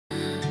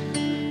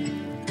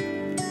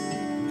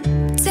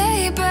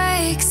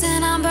breaks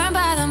and I'm burned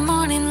by the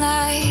morning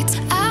light.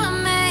 I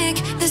make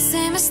the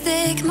same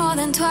mistake more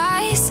than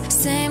twice.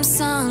 Same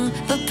song,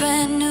 but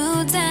brand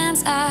new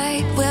dance.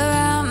 I wear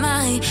out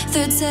my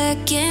third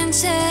second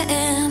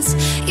chance.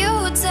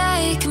 You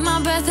take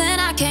my breath and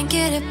I can't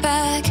get it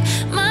back.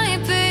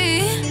 Might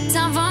be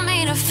time for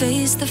me to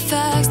face the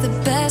facts. The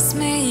best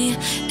me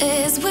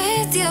is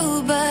with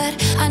you, but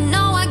I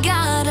know I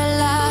got a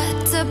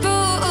lot to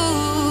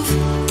prove.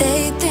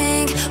 They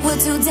think we're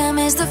too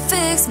damaged to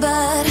fix,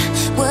 but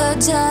we're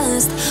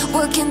just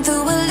working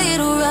through a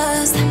little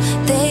rust.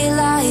 They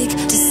like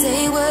to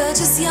say we're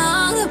just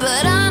young,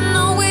 but I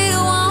know we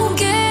won't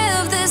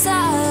give this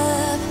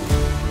up.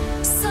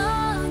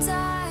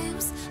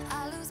 Sometimes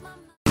I lose my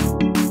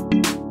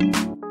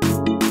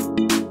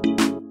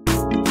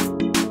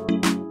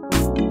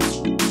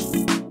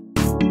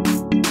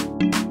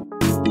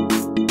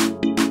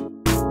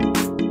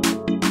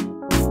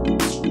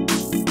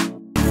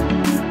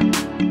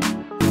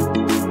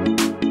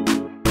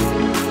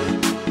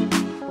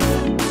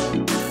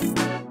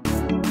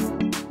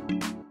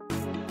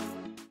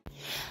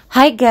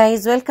Hi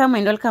guys,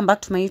 welcome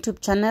back to my YouTube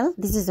channel.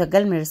 This is your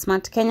girl Mary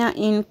Smart Kenya.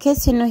 In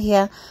case you're new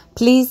here,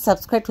 please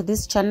subscribe to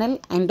this channel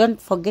and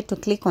don't forget to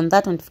click on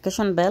that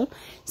notification bell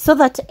so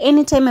that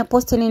anytime I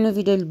post any new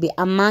video, you'll be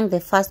among the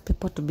first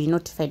people to be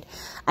notified.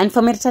 And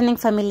for my returning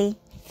family,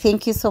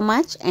 thank you so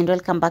much and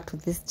welcome back to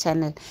this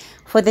channel.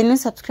 For the new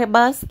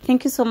subscribers,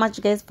 thank you so much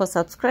guys for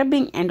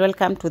subscribing and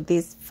welcome to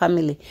this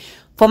family.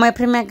 For my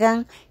premier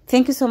gang,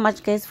 thank you so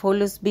much guys for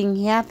always being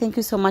here. Thank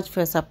you so much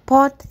for your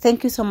support.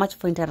 Thank you so much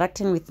for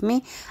interacting with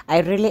me. I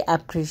really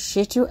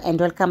appreciate you and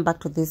welcome back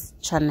to this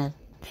channel.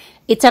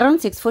 It's around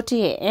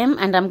 6:40 a.m.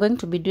 and I'm going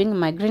to be doing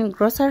my green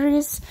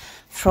groceries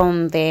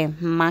from the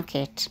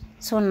market.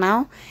 So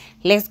now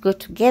let's go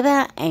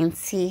together and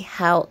see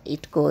how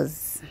it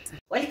goes.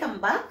 Welcome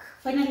back.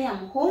 Finally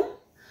I'm home.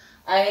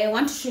 I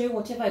want to show you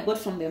whatever I got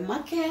from the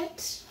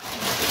market.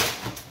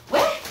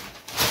 Well,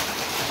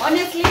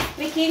 honestly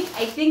speaking,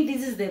 I think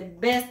this is the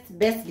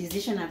best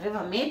decision I've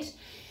ever made.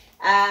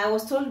 I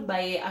was told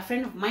by a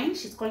friend of mine,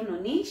 she's called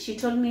Noni. She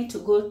told me to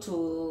go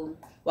to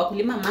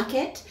Wakulima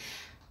market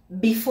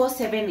before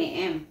 7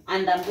 a.m.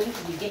 and I'm going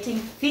to be getting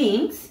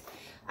things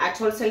at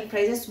wholesale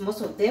prices,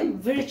 most of them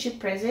very cheap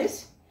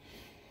prices.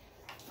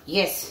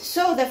 Yes,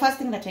 so the first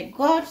thing that I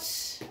got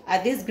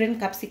are this green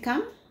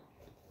capsicum.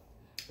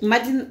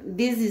 Imagine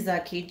this is a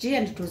kg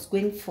and it was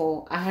going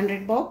for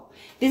 100 bob.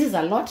 This is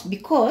a lot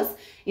because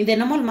in the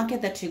normal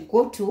market that we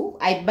go to,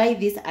 I buy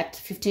this at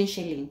 15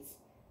 shillings.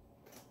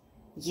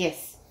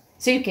 Yes,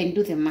 so you can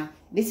do the math.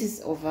 This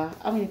is over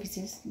how many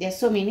pieces? There are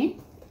so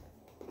many.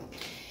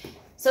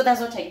 So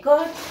that's what I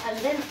got. And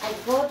then I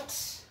got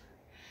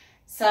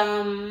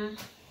some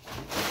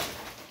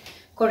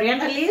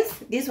coriander leaves.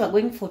 These were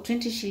going for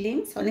 20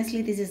 shillings.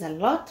 Honestly, this is a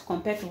lot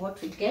compared to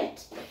what we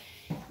get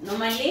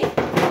normally.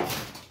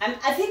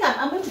 I think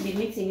I'm going to be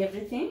mixing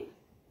everything.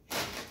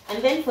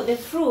 And then for the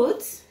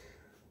fruits,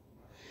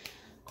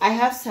 I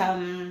have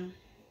some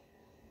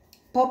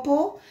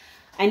pawpaw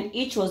and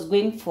each was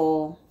going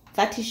for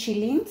 30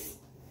 shillings.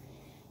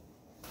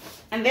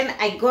 And then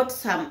I got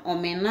some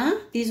omena.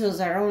 This was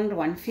around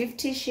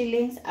 150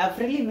 shillings. I've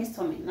really missed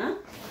omena.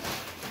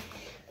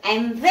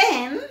 And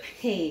then,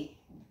 hey,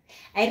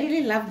 I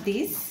really love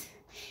this.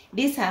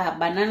 These are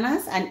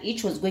bananas and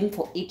each was going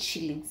for 8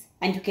 shillings.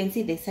 And you can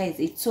see the size,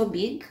 it's so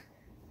big.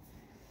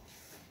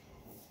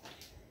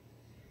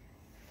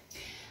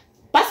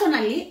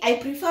 Personally, I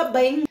prefer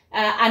buying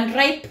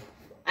unripe.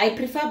 I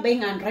prefer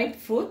buying unripe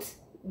fruits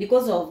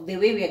because of the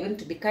way we are going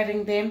to be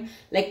carrying them.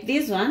 Like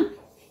this one,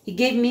 he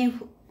gave me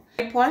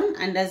ripe one,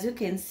 and as you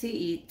can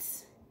see,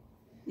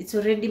 it's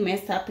already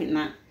messed up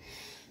in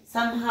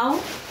somehow.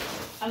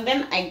 And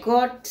then I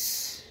got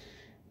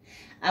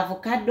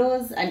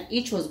avocados, and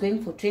each was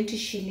going for 20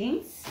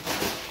 shillings.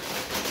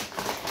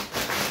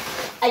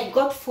 I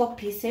got 4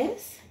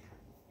 pieces,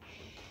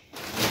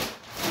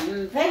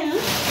 and then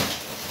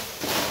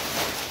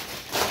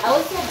I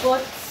also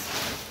got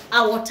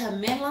a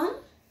watermelon.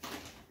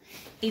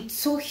 It's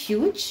so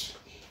huge.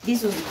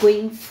 This was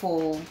going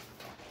for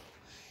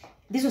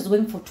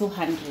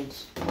 200.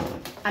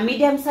 A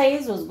medium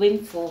size was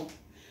going for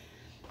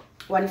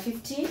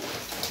 150.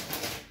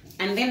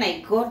 And then I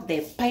got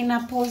the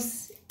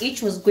pineapples.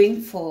 Each was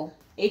going for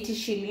 80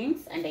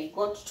 shillings and I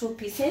got 2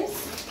 pieces.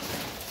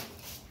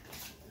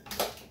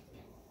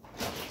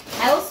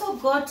 I also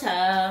got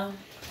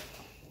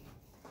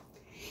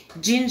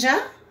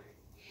ginger.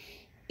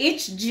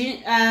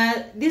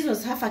 This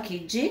was half a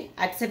kg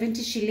at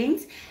 70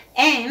 shillings,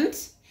 and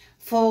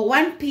for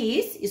 1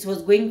 piece it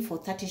was going for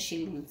 30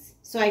 shillings.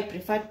 So I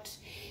preferred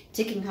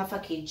taking half a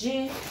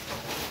kg.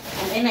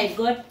 And then I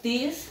got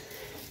these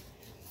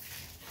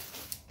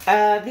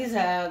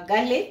are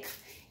garlic.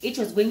 Each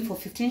was going for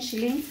 15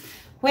 shillings,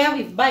 where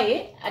we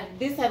buy at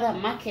this other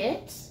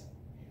market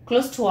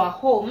close to our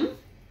home.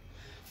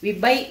 We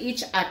buy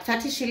each at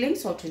 30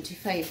 shillings or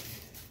 25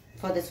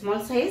 for the small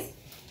size.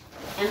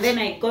 And then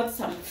I got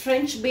some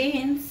French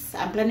beans.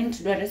 I'm planning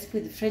to do a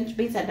recipe with French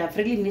beans, and I've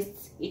really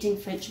missed eating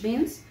French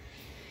beans.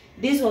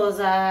 This was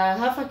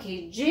half a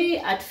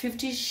kg at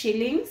 50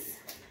 shillings.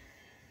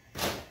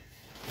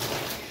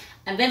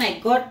 And then I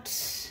got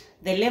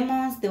the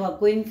lemons. They were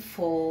going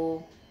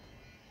for,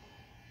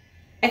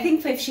 I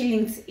think, 5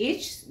 shillings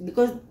each,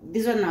 because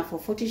these one are for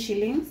 40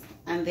 shillings,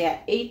 and they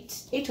are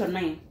 8 or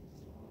 9.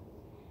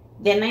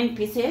 They're 9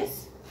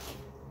 pieces.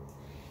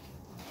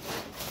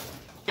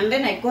 And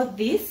then I got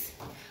this.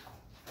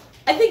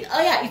 I think,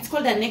 oh yeah, it's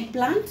called an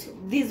eggplant.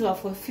 These were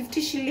for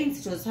 50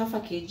 shillings. It was half a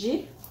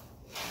kg.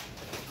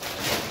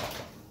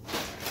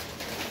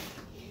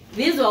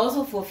 These were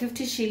also for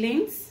 50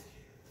 shillings.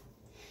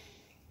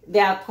 They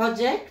are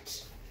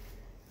project.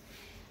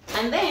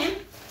 And then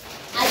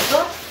I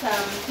got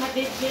some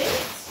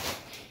cabbages.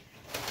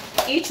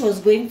 Each was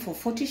going for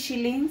 40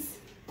 shillings.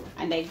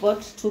 And I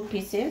got 2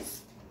 pieces.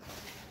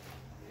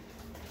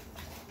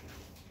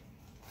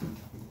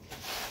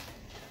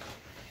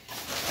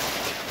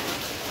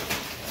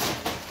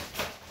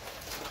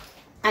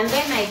 And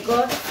then I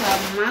got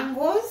some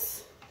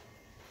mangoes.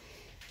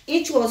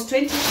 Each was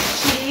 20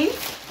 shillings.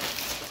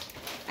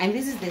 And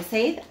this is the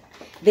size.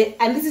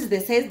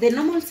 The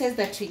normal size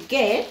that we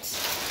get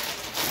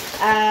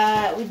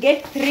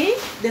 3,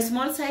 the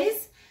small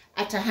size,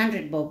 at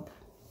 100 bob.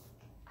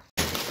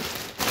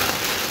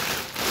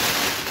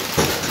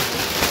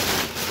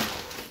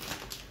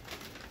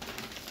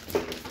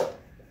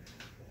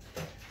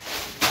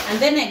 And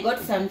then I got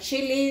some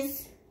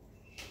chilies.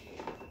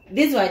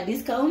 These were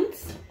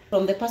discounts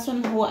from the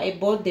person who I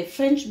bought the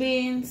French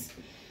beans,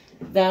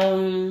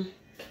 the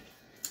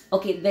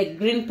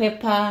green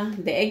pepper,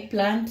 the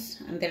eggplant,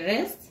 and the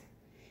rest.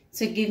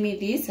 So give me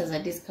this as a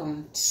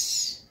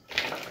discount.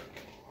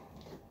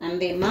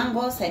 And the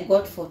mangoes I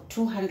got for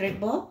 200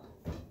 bob.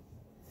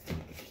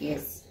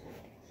 Yes.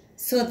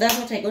 So that's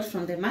what I got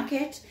from the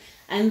market.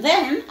 And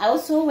then I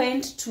also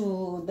went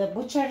to the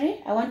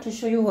butchery. I want to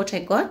show you what I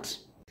got.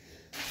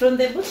 From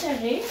the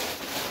butchery,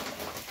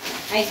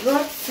 I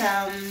got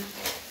some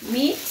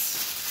meat,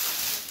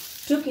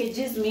 2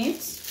 kgs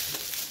meat.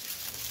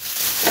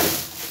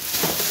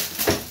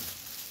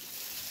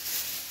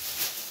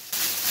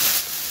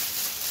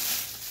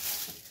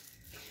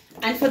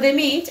 And for the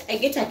meat, I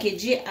get a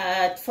kg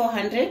at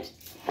 400.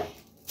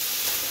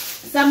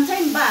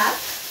 Sometime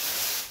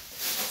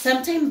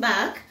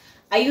back,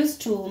 I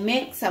used to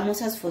make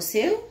samosas for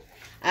sale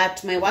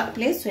at my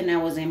workplace when I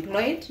was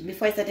employed,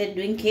 before I started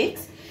doing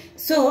cakes.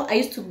 So I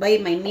used to buy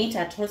my meat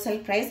at wholesale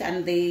price,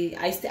 and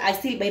I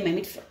still buy my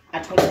meat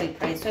at wholesale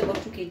price. So I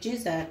got 2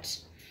 kgs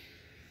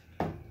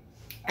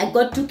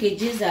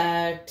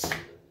at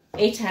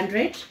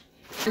 800.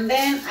 And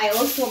then I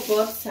also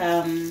got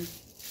some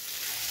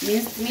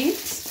minced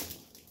meat,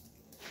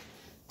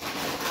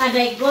 and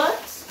I got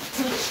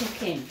 2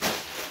 chicken.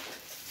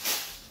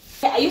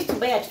 I used to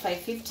buy at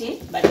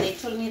 550, but they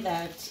told me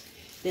that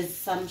there's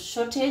some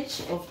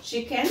shortage of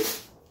chicken.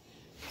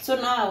 So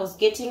now I was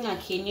getting a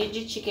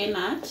kienyeji chicken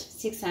at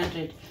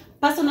 600.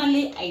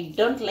 Personally, I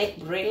don't like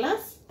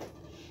broilers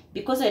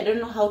because I don't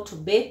know how to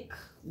bake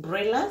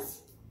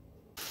broilers.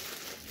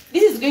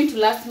 This is going to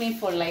last me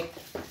for like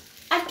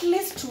at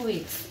least 2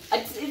 weeks.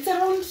 It's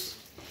around,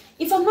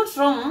 if I'm not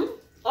wrong,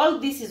 all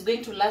this is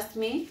going to last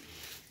me,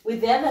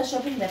 with the other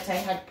shopping that I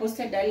had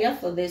posted earlier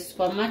for the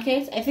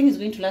supermarket, I think it's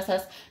going to last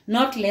us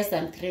not less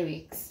than 3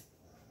 weeks.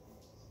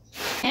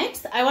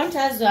 Next, I want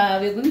us,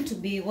 we're going to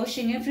be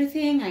washing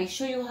everything. I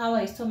show you how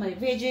I store my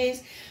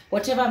veggies.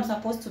 Whatever I'm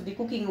supposed to be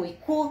cooking, we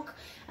cook,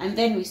 and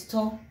then we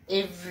store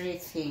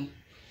everything.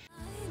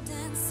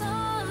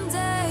 Some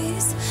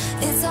days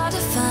it's hard to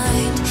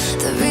find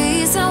the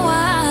reason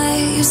why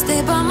you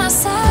stay by my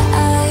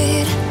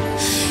side.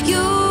 You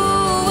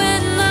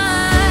and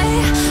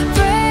I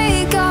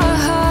break our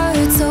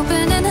hearts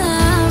open in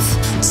half,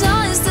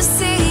 just to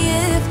see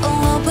if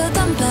we'll put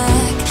them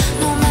back.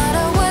 No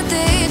matter what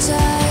they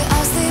try,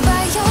 I'll stay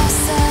by your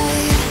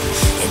side.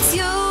 It's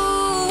you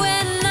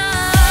and I.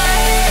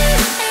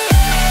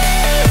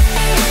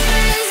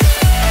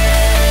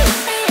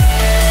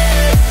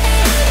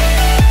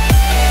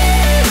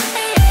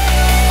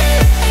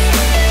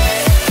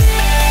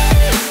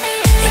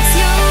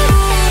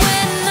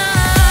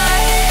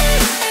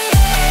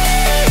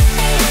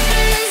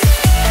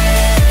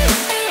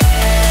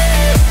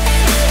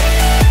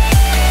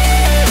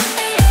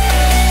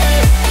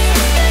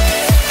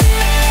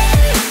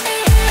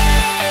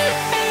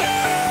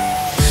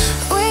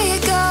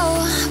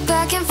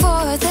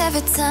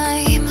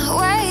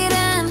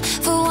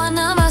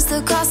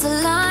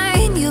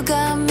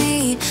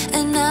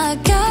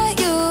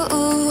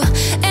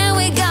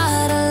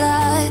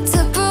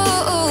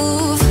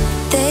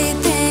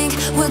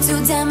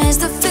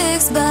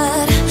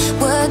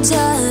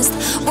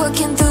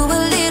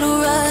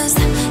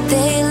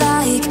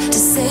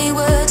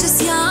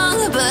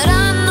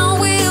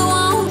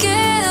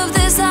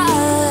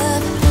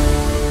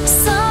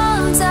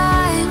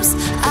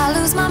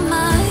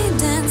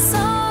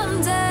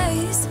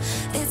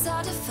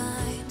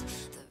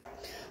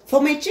 For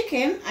my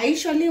chicken, I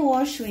usually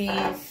wash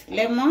with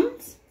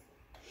lemons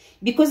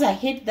because I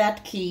hate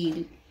that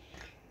key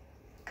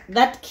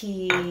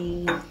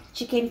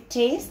chicken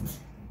taste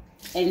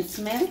and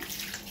smell.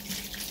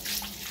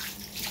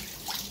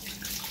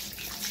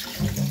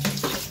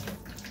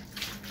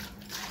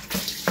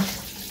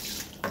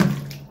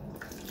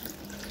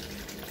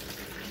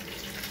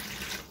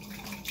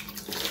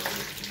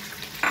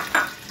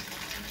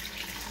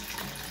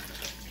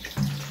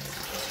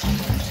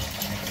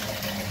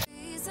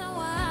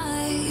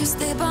 You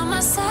stay by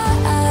my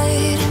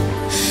side.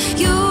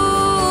 You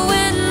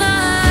and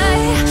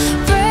I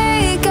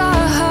break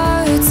our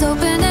hearts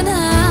open in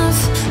half,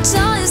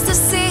 just to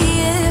see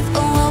if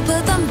we'll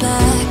put them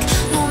back.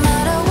 No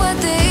matter what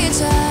they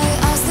try,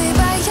 I'll stay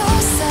by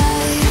your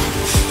side.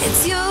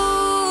 It's you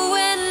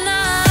and I.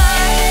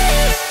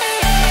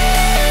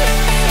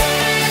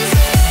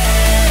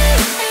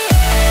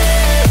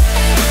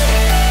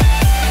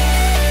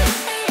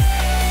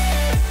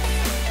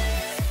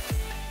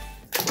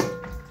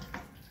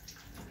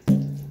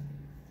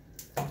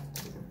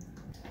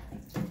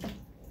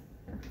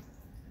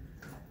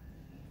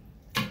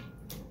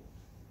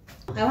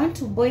 I want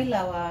to boil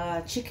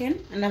our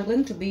chicken, and I'm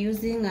going to be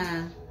using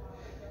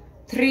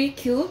 3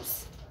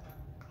 cubes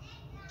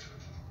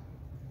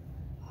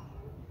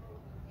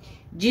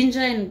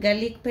ginger and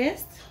garlic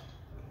paste,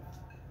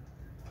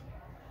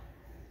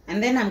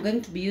 and then I'm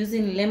going to be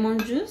using lemon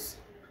juice.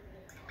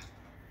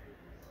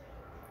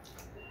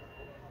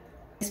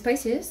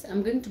 Spices,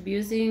 I'm going to be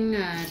using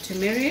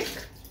turmeric,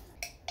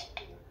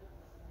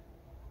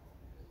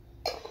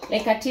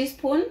 like a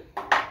teaspoon.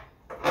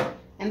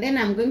 And then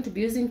I'm going to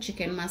be using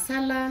chicken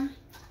masala,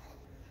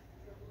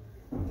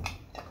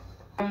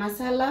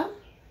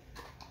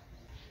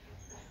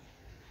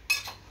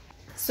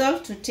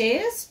 salt to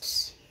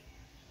taste.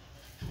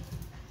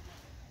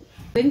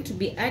 I'm going to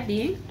be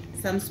adding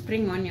some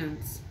spring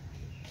onions.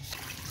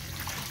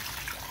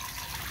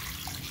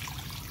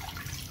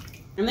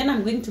 And then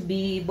I'm going to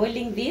be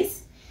boiling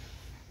this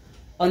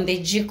on the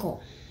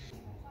jiko.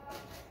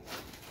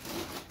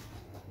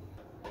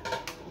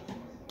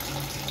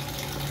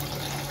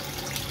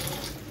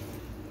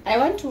 I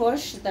want to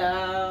wash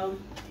the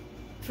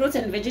fruits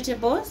and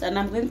vegetables, and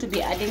I'm going to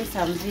be adding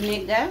some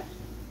vinegar.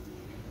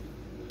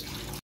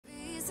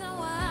 Reason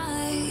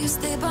why you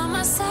stay by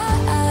my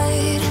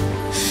side.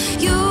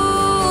 You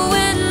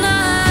and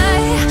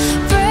I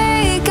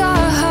break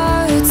our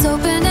hearts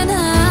open in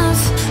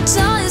half,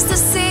 just to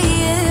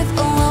see if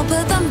we'll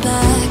put them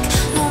back.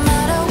 No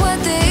matter what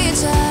they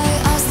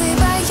try, I'll stay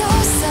by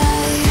your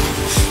side.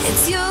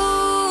 It's you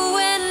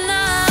and I.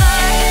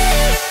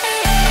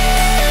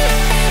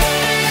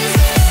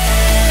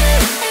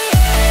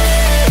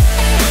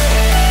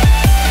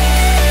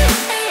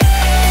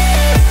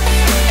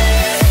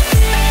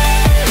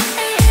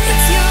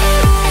 It's you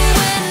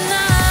and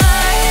I.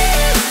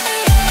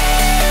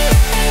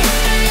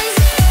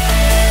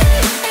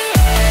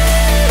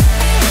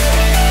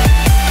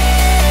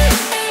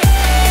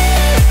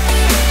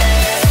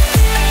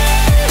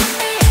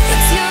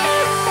 It's you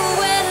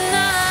and I.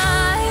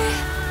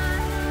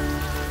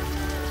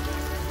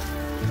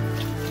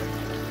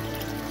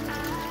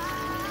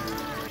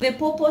 The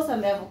pawpaws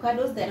and the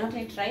avocados, they're not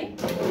yet ripe.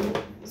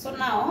 So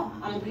now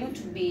I'm going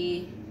to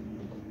be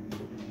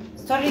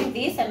storing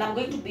this, and I'm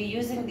going to be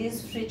using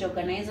these fridge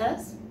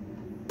organizers.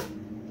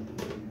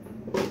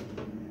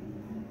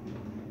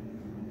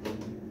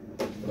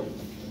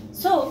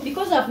 So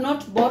because I've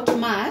not bought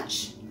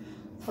much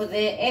for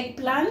the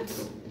eggplant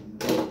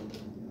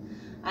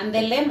and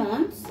the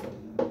lemons,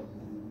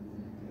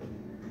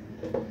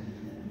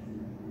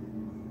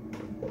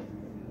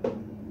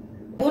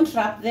 won't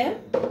wrap them.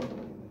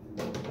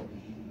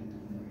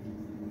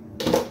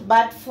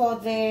 But for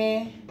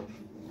the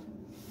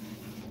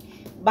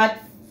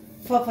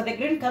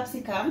green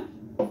capsicum,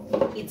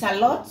 it's a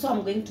lot, so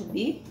I'm going to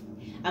be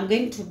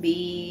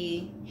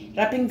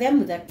wrapping them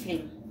with that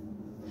film.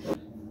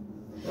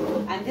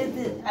 And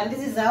this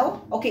is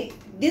how, okay,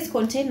 this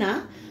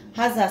container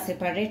has a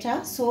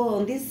separator. So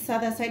on this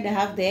other side I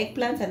have the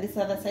eggplants, and this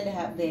other side I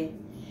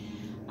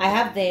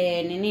have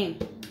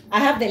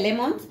the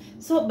lemons.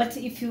 So but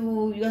if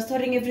you are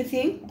storing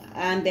everything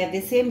and they're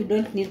the same, you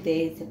don't need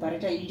the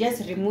separator. You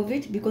just remove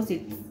it because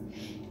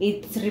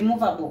it's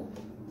removable.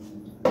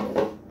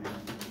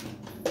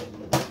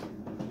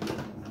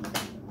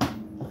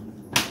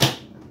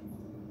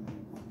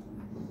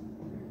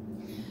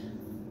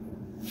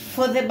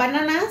 For the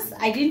bananas,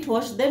 I didn't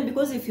wash them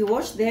because if you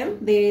wash them,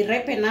 they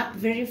ripen up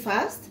very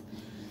fast.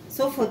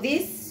 So for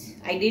this,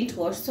 I didn't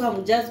wash, so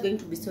I'm just going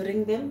to be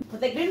storing them. For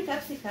the green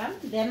capsicum,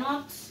 they're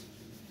not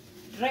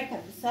dry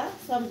kabisa,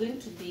 so I'm going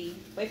to be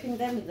wiping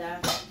them with a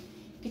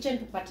kitchen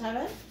paper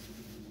towel.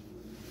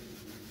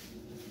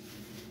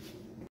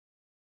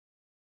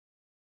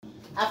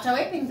 After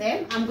wiping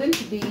them, I'm going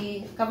to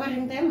be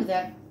covering them with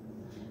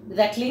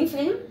a cling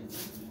film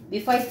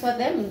before I store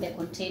them in the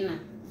container.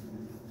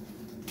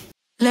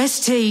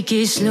 Let's take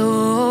it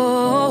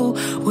slow. slow.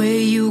 Where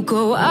you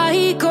go,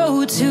 I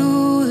go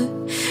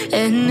too.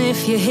 And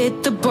if you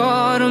hit the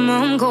bottom,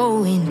 I'm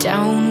going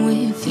down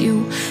with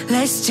you.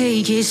 Let's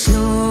take it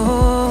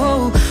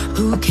slow.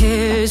 Who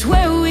cares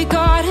where we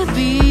gotta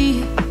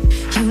be?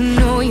 You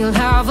know you'll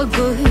have a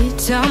good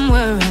time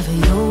wherever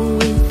you're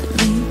with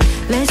me.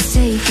 Let's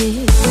take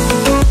it.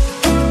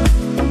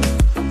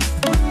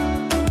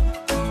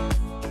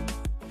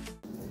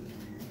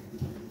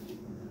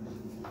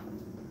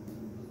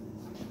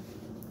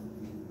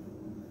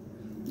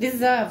 This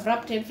is how I've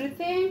wrapped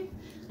everything,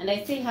 and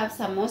I still have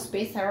some more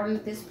space around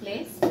this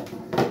place.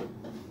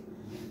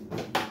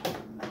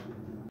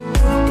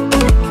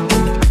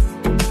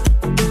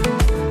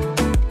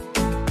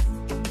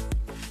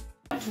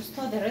 To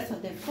store the rest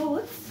of the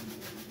fruits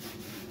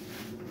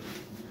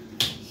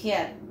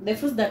here, the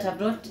fruits that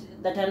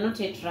are not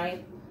yet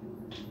ripe.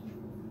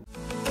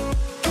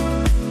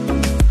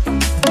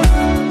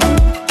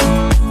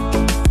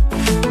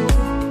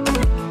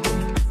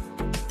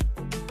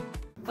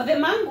 For the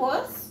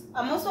mangoes,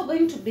 I'm also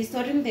going to be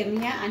storing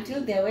them here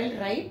until they're well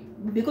ripe,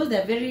 because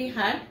they're very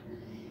hard.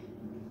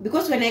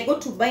 Because when I go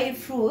to buy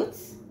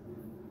fruits,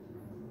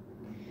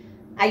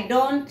 I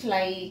don't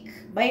like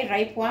buy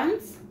ripe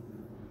ones.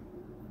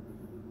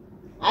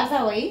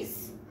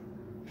 Otherwise,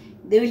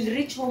 they will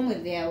reach home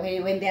with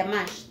when they're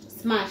mashed,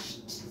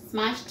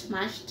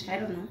 I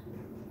don't know.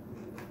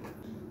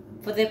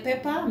 For the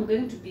pepper, I'm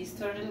going to be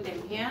storing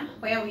them here,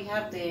 where we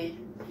have the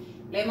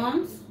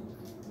lemons.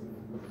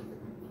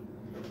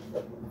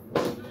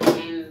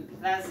 And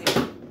that's it.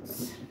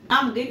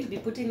 Now I'm going to be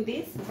putting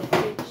this in the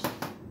fridge.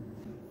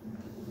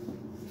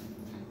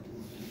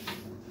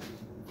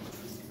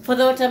 For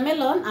the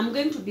watermelon, I'm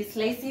going to be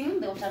slicing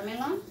the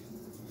watermelon,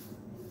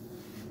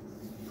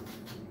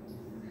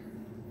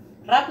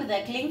 wrap with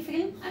a cling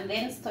film, and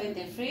then store in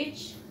the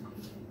fridge.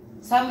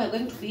 Some we're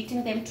going to be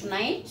eating them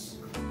tonight.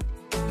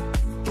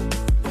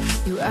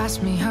 You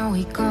ask me how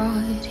we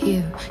got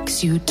here,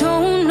 'cause you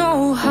don't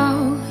know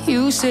how.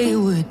 You say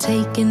we're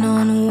taking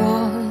on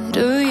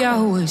water,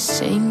 yeah, we're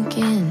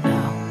sinking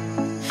now.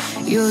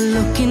 You're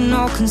looking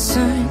all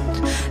concerned,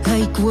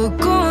 like we're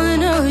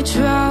gonna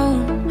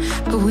drown.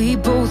 But we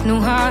both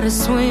know how to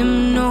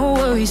swim, no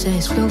worries,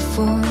 let's flow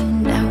for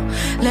now.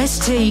 Let's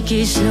take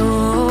it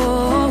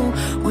slow.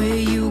 Where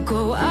you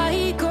go,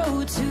 I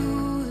go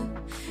too.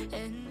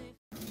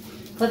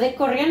 For the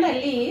coriander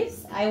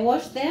leaves, I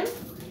wash them,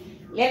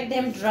 let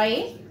them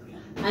dry,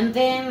 and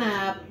then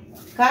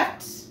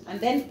cut and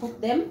then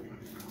put them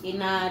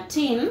in a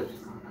tin.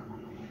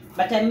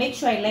 But I make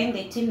sure I line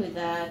the tin with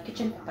a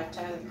kitchen paper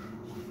towel.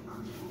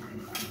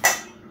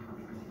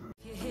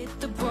 You hit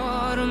the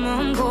bottom,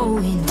 I'm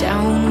going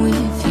down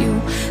with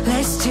you.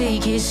 Let's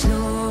take it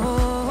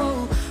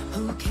slow.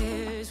 Who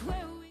cares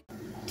where we...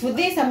 To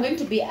this, I'm going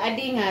to be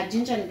adding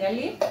ginger and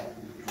garlic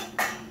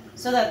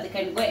so that they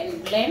can go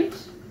and blend.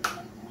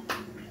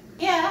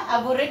 Yeah,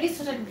 I've already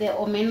started the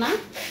omena.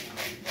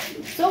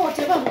 So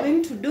whatever I'm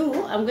going to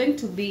do, I'm going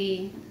to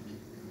be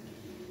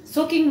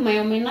soaking my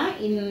omena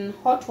in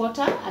hot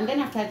water, and then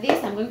after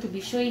this I'm going to be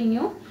showing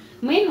you.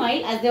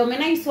 Meanwhile, as the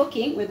omena is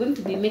soaking, we're going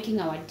to be making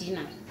our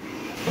dinner.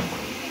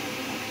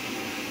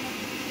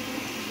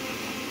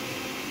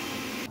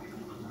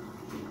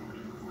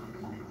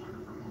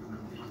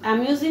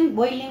 I'm using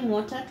boiling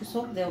water to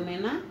soak the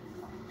omena,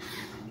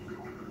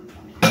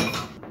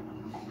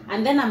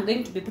 and then I'm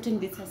going to be putting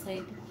this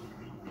aside.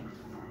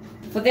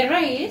 For the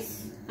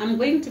rice, I'm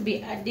going to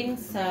be adding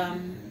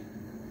some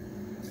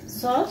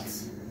salt.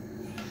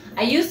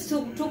 I used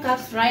 2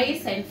 cups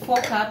rice and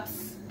 4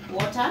 cups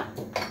water.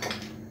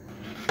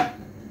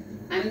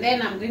 And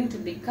then I'm going to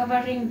be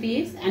covering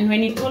this, and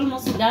when it's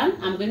almost done,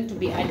 I'm going to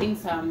be adding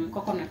some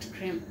coconut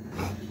cream.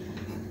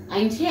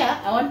 And here,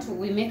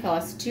 we make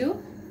our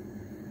stew.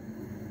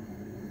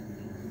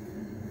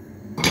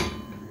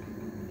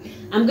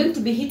 I'm going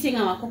to be heating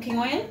our cooking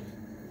oil.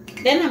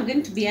 Then I'm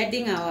going to be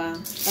adding our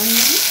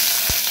onions.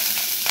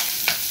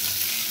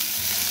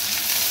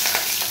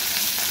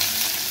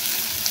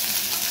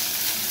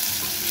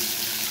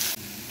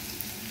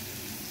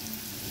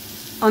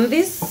 On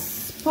this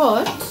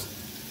pot,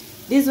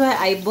 this is where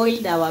I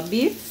boiled our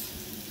beef.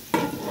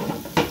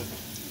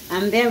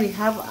 And there we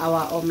have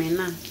our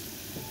omena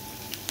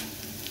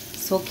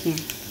soaking.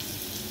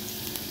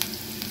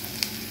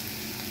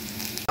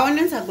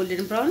 Onions are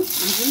golden brown.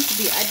 I'm going to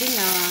be adding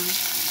our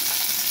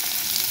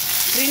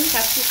green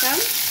capsicum,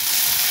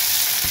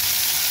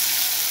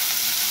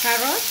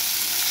 carrot,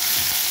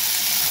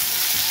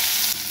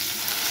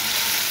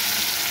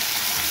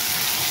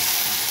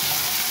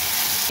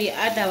 we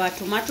add our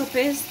tomato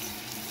paste,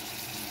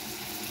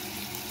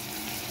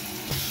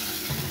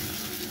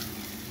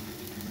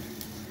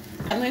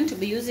 I'm going to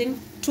be using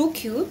 2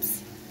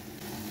 cubes,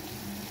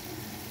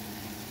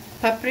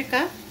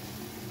 paprika,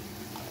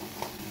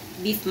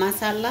 beef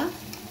masala,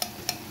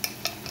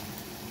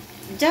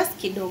 just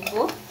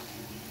kidogo,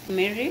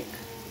 turmeric,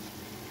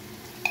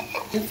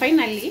 and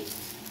finally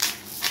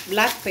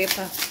black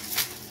pepper.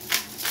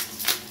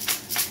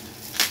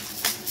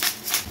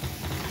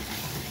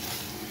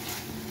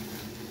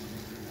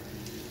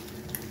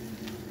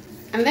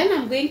 And then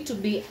I'm going to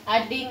be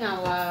adding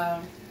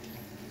our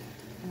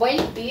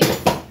boiled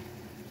beef.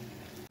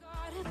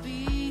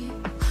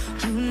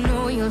 You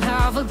know you'll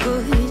have a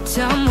good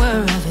time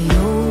wherever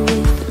you're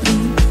with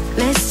me.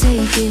 Let's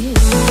take it.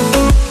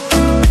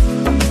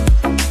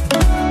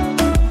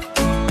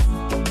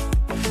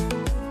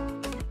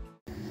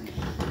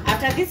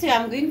 After this,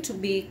 I'm going to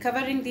be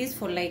covering this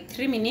for like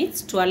 3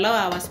 minutes to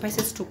allow our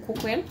spices to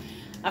cook well.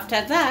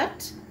 After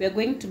that, we are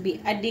going to be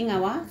adding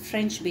our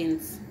French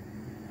beans.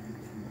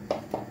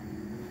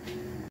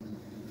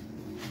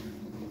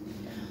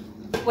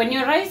 When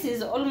your rice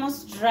is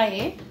almost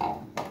dry,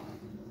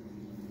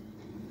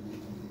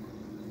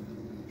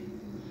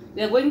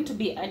 we are going to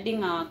be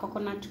adding our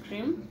coconut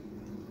cream.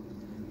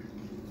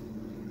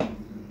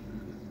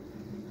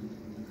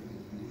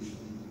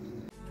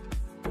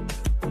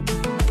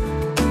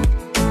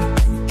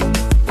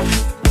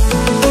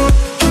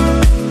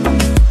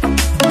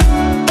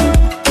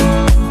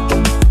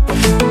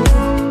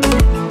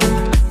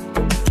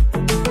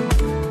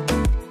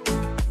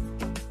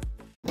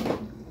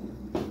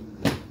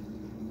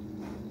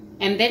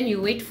 And then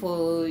you wait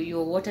for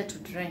your water to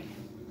dry.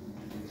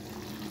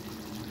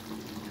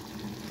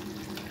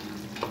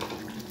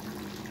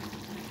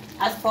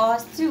 As for our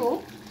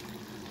stew,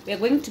 we are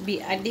going to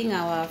be adding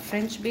our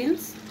French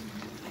beans.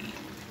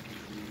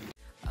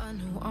 I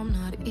know I'm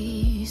not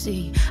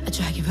easy. I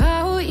drag you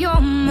out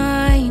your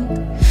mind,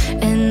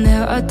 and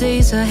there are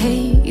days I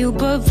hate you,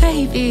 but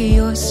baby,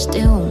 you're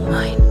still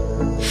mine.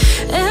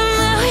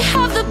 And I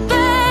have the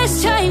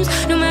best times,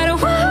 no matter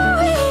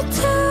what we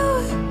do,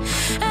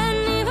 and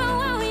even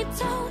when we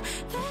don't,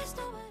 there's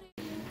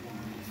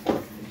nobody.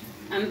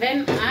 And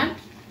then add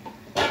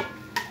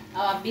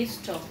our beef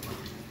stock.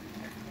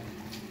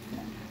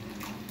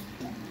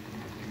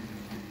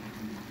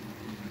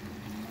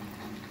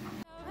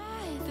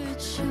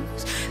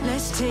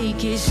 Let's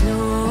take it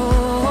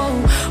slow.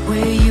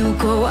 Where you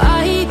go,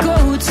 I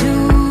go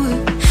too.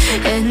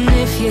 And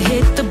if you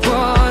hit the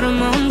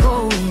bottom, I'm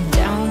going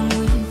down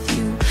with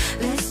you.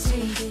 Let's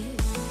take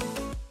it.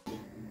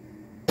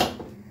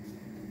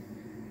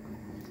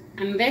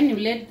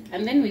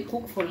 And then we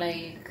cook for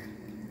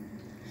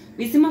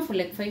we simmer for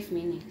like 5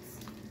 minutes.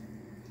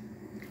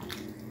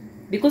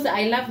 Because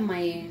I love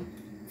my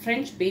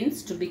French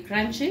beans to be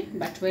crunchy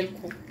but well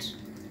cooked.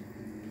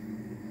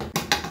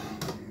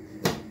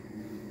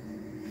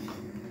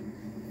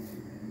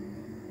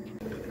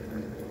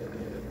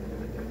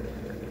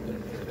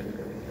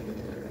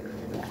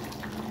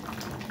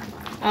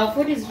 Our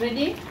food is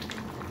ready.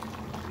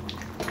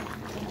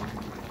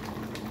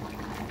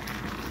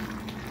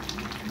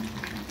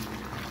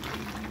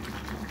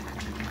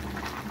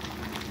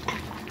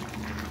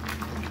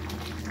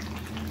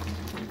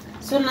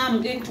 So now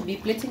I'm going to be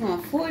plating our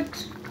food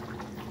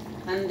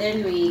and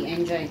then we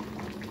enjoy.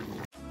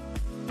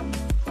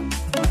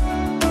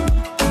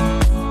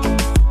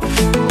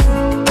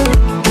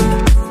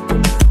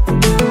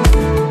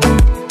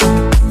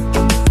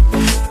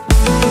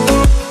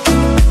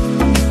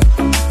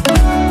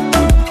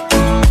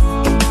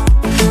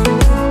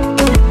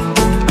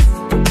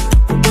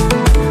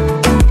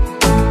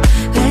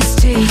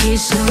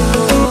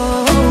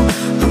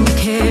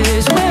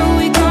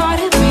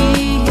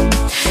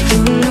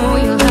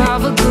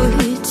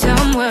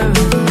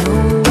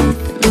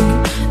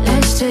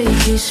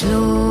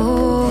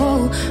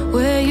 Slow,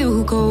 where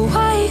you go,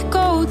 I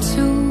go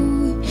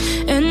too.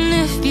 And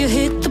if you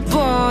hit the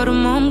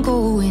bottom, I'm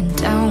going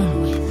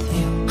down with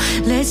you.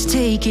 Let's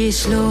take it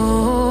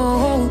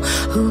slow.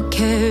 Who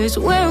cares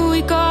where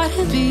we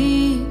gotta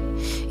be?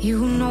 You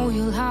know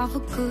you'll have a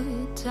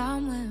good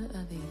time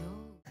wherever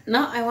you're.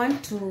 Now I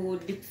want to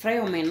deep fry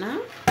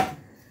omena.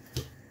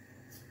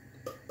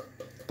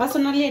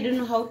 Personally, I don't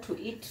know how to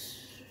eat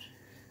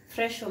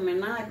fresh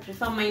omena. I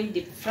prefer mine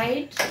deep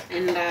fried,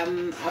 and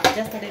I've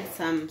just added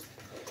some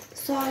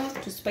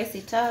salt to spice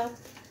it up,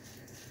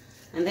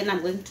 and then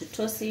I'm going to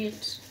toss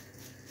it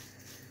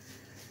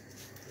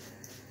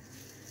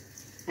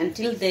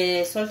until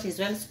the salt is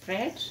well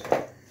spread.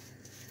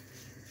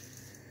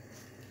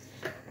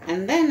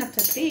 And then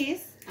after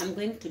this, I'm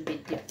going to be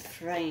deep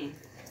frying.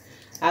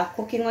 Our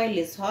cooking oil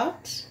is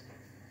hot.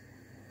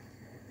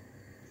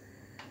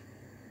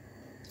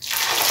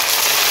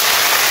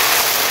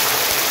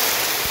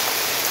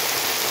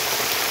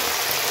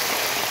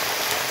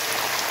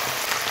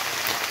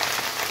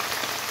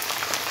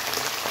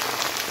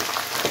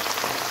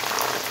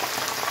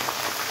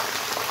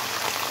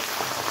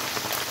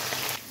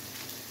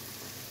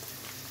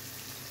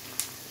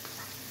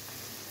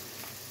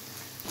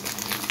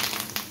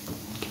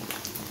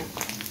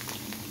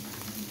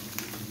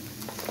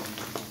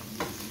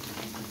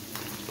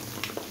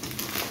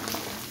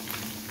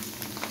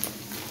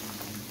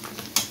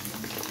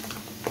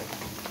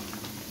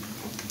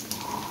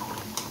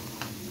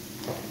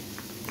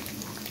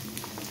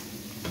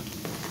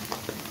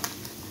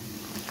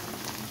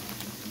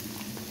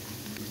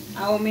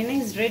 Our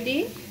omena is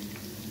ready.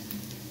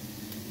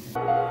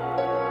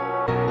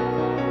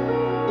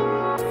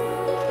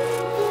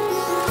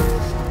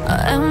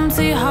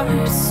 empty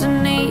hearts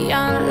and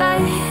neon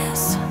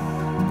lights.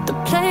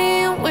 They're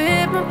playing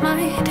with my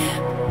mind.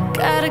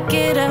 Gotta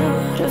get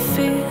out of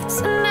here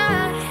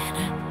tonight.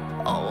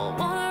 Oh, I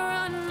wanna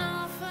run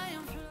off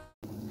and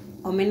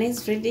fly. Omena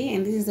is ready,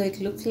 and this is how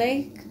it looks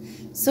like.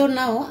 So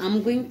now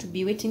I'm going to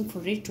be waiting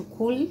for it to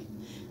cool,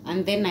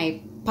 and then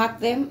I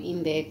pack them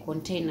in the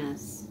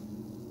containers.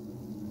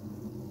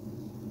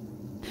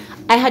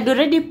 I had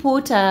already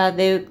put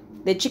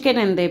the chicken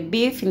and the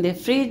beef in the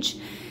fridge,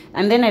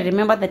 and then I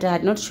remember that I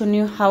had not shown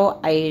you how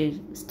I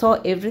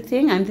store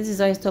everything, and this is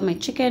how I store my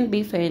chicken,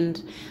 beef,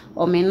 and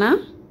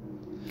omena.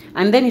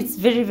 And then it's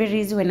very,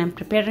 very easy when I'm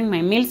preparing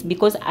my meals,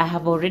 because I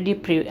have already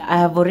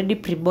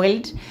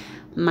pre-boiled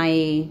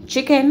my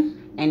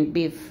chicken and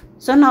beef.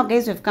 So now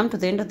guys, we've come to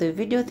the end of the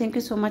video. Thank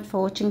you so much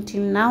for watching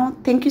till now.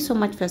 Thank you so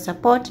much for your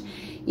support.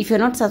 If you're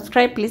not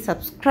subscribed, please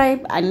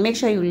subscribe, and make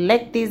sure you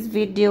like this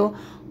video,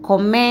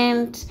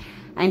 comment,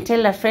 and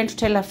tell a friend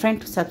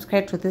to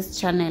subscribe to this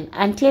channel.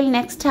 Until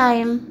next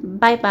time,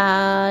 bye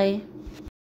bye.